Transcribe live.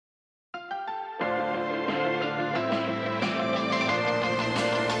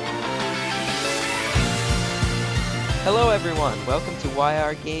Hello everyone, welcome to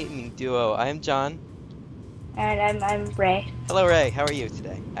YRGamingDuo. I am John. And I'm Ray. Hello Ray, how are you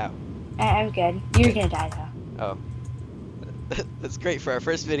today? Ow. I'm good. You're gonna die though. Oh. That's great for our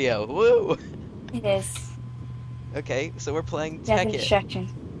first video. Woo! It is. Okay, so we're playing Death and Tekkit. destruction.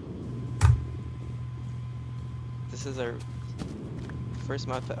 This is our first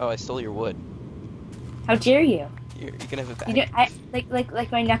mod. Oh, I stole your wood. How dare you? You're gonna have it back. You know,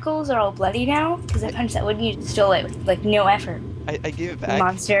 like my knuckles are all bloody now because I punched that wood and you stole it with like no effort. I gave it back.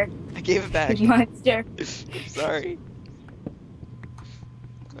 Monster. I gave it back. Monster. I'm sorry.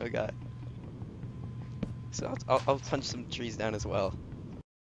 Oh god. So I'll punch some trees down as well.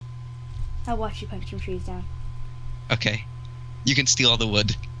 I'll watch you punch some trees down. Okay. You can steal all the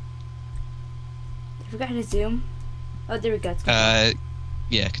wood. I forgot how to zoom. Oh, there we go. It's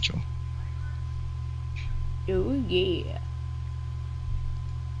yeah, control. Oh yeah.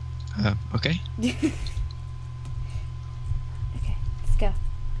 Okay. Okay, let's go.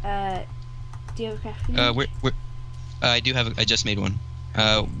 Do you have a crafting? Where? I do have. I just made one.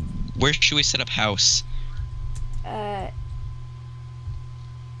 Where should we set up house? Uh,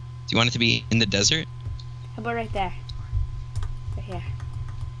 Do you want it to be in the desert? How about right there? Right here.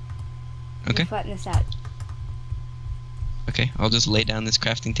 Okay. Flatten this out. Okay, I'll just lay down this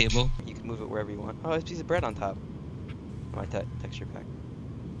crafting table. You can move it wherever you want. Oh, there's a piece of bread on top. I like that texture pack.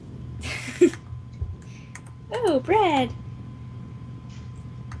 Oh, bread!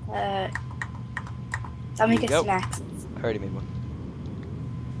 I'll make Here you a go. snack. I already made one.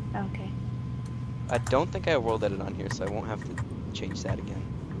 Okay. I don't think I have world edit on here, so I won't have to change that again.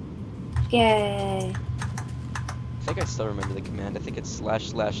 Yay. I think I still remember the command. I think it's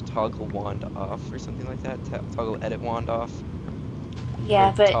 / toggle wand off or something like that. Toggle edit wand off. Yeah,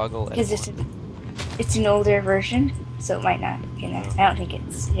 Or but toggle because edit it's an older version, so it might not. You know, I don't think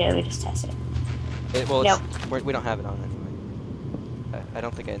it's. Yeah, we just test it. Well, Nope. we don't have it on anyway. I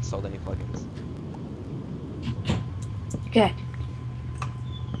don't think I installed any plugins. Good.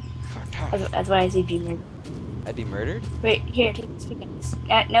 Otherwise, you'd be murdered. I'd be murdered? Wait, here, take this.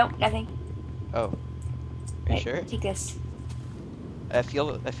 Nope, nothing. Oh. Are you Right, sure? Take this. I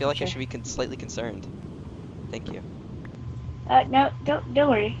feel like Sure. I should be slightly concerned. Thank you. No, don't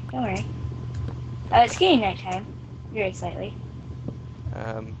worry, don't worry. It's getting nighttime, very slightly.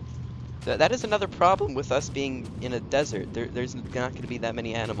 That is another problem with us being in a desert. There's not going to be that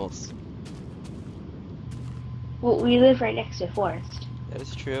many animals. Well, we live right next to a forest. That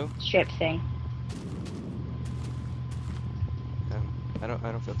is true. Strip thing. I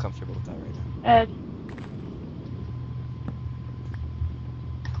don't feel comfortable with that right now.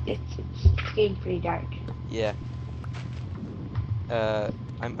 It's getting pretty dark. Yeah.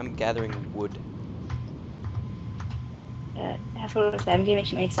 I'm gathering wood. Have fun with that. I'm gonna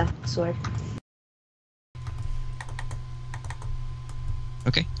make myself a sword.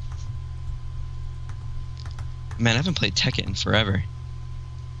 Okay. Man, I haven't played Tekkit in forever.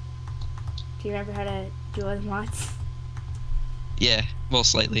 Do you remember how to do all the mods? Yeah, well,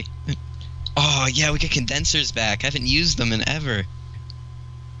 slightly. Oh, yeah, we get condensers back. I haven't used them in ever.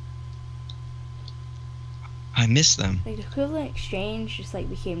 I miss them. Like the equivalent exchange just like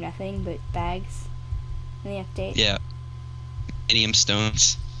became nothing but bags in the update. Yeah. Minium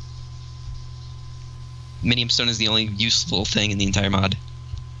stones. Minium stone is the only useful thing in the entire mod.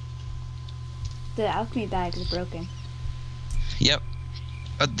 The alchemy bags are broken. Yep.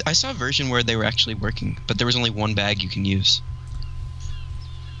 I saw a version where they were actually working, but there was only one bag you can use.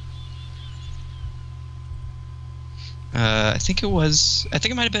 I think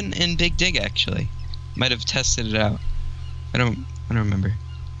it might have been in Big Dig actually. Might have tested it out. I don't remember.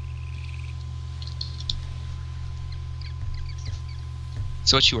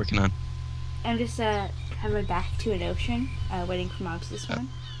 So what you working on? I'm just have my back to an ocean, waiting for mobs to spawn.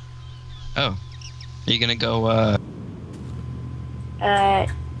 Oh. Are you gonna go They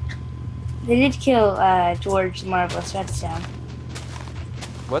did kill George the Marvelous Redstone.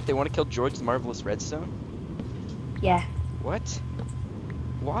 What? They want to kill George the Marvelous Redstone? Yeah. What?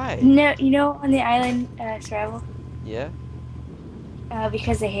 Why? No, you know on the island survival? Yeah?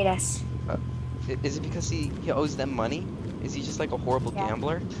 Because they hate us. Is it because he owes them money? Is he just like a horrible Yeah.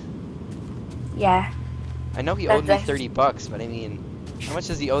 gambler? Yeah. I know he owed me $30, but I mean, how much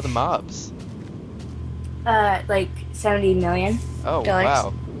does he owe the mobs? Like 70 million. Oh, Dollars.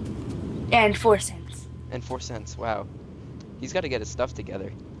 wow. And 4 cents. And 4 cents, wow. He's got to get his stuff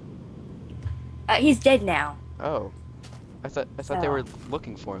together. He's dead now. Oh. I thought they were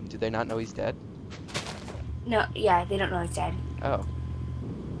looking for him. Do they not know he's dead? No, yeah, they don't know he's dead. Oh.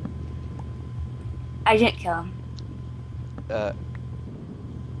 I didn't kill him. I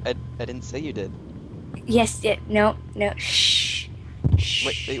didn't say you did. Yes, yeah, no, no, shh.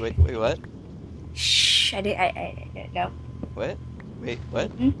 Shh. Wait, what? Shh. No. What? Wait, what?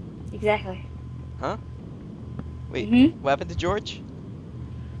 Mm-hmm. Exactly. Huh? Wait, Mm-hmm. what happened to George?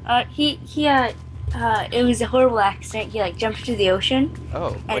 It was a horrible accident. He, like, jumped into the ocean.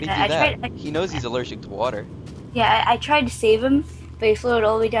 Oh, why'd And he do that? I, He knows he's allergic to water. yeah, I tried to save him, but he floated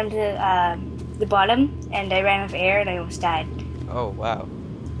all the way down to, the bottom, and I ran out of air, and I almost died. Oh, wow.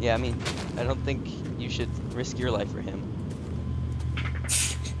 Yeah, I mean, I don't think you should risk your life for him.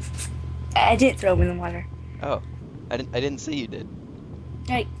 I didn't throw him in the water. Oh, I didn't say you did.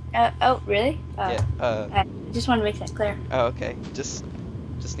 Like, oh, really? Yeah, I just want to make that clear. oh, okay. Just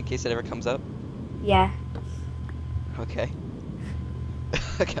in case it ever comes up? Yeah. Okay.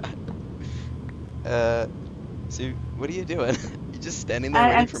 God. So, what are you doing? You're just standing there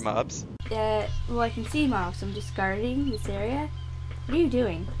waiting for mobs? Well, I can see mobs. I'm just guarding this area. What are you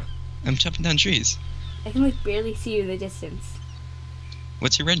doing? I'm chopping down trees. I can, like, barely see you in the distance.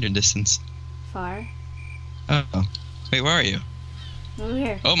 What's your render distance? Far. Oh. Wait, where are you? Over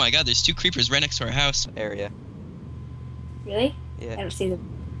here. Oh my god, there's 2 creepers right next to our house. Area. Really? Yeah. I don't see them.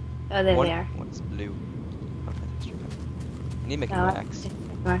 Oh, there they are. One's blue. Oh, that's true. I need to make Oh, an axe.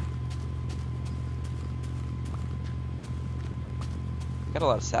 come on. Got a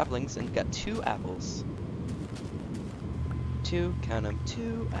lot of saplings and got 2 apples. 2, count 'em,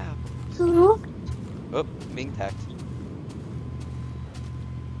 2 apples. Cool. Oh, being attacked.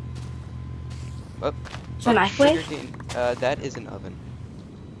 Oh, Is that a microwave? sugarcane. That is an oven.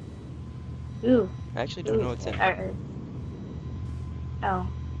 Ooh. I actually don't know what's in it. Oh.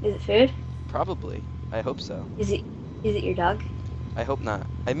 Is it food? Probably. I hope so. Is it your dog? I hope not.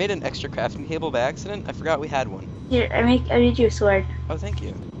 I made an extra crafting table by accident. I forgot we had one. Here, I made you a sword. Oh, thank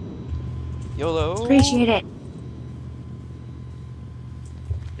you. YOLO. Appreciate it.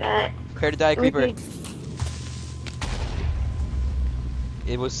 Prepare to die, creeper. Okay.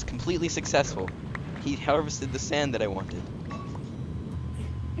 It was completely successful. He harvested the sand that I wanted.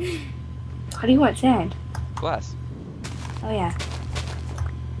 How do you want sand? Glass. Oh yeah.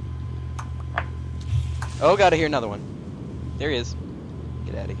 Oh god, I hear another one. There he is.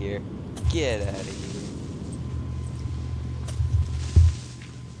 Get out of here. Get out of here.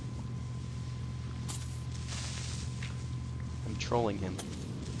 I'm trolling him.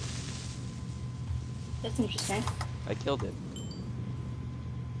 That's interesting. I killed it.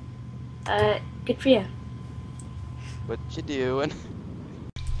 Good for you. What you doing?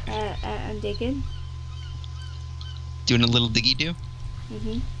 I'm digging. Doing a little diggy do? Mm-hmm.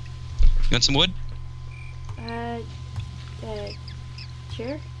 You want some wood?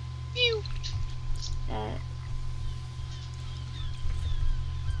 Sure. Ew.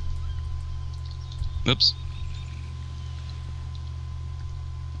 Oops.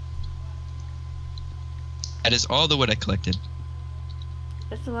 That is all the wood I collected.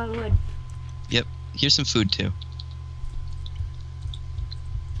 That's a lot of wood. Yep. Here's some food too.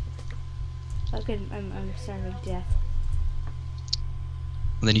 Okay, I'm starving to death.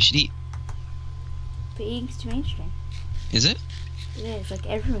 Well, then you should eat. But eating's too mainstream. Is it? It is, like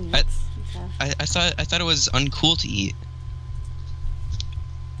everyone eats and stuff. I thought it was uncool to eat.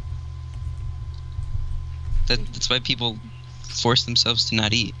 That's why people force themselves to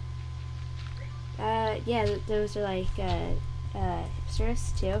not eat. Yeah, those are like,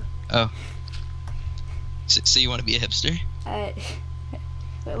 hipsters too. Oh. So you want to be a hipster?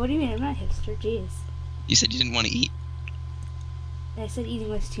 What do you mean? I'm not a hipster, jeez. You said you didn't want to eat? I said eating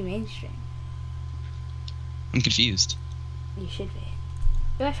was too mainstream. I'm confused. You should be.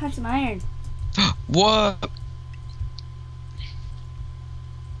 Oh, I found some iron. What?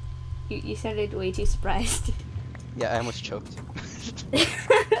 You sounded way too surprised. Yeah, I almost choked.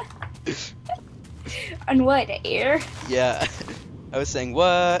 On what? Air? Yeah. I was saying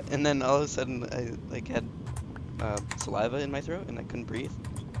what, and then all of a sudden I like had saliva in my throat and I couldn't breathe.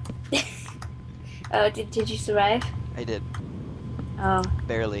 Oh, did you survive? I did. Oh,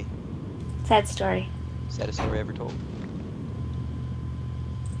 Barely. sad story. Saddest story ever told.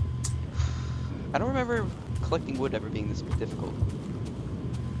 I don't remember collecting wood ever being this difficult.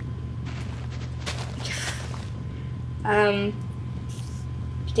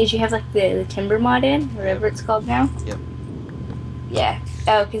 Did you have like the timber mod in, or whatever it's called now? Yep. Yeah.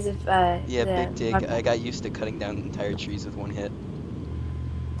 Oh, because of Yeah, the big dig. I got used to cutting down entire trees with one hit.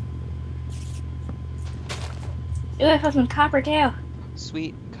 Ooh, I found some copper too.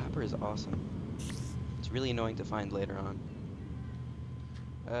 Sweet. Copper is awesome. It's really annoying to find later on.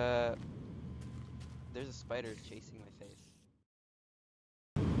 There's a spider chasing my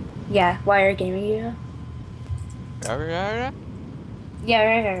face. Yeah, YRGamingDuo. Rah, rah, rah. Yeah,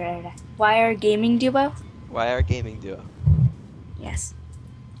 right. YRGamingDuo. YRGamingDuo. Yes.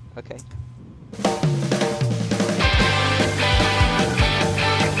 Okay.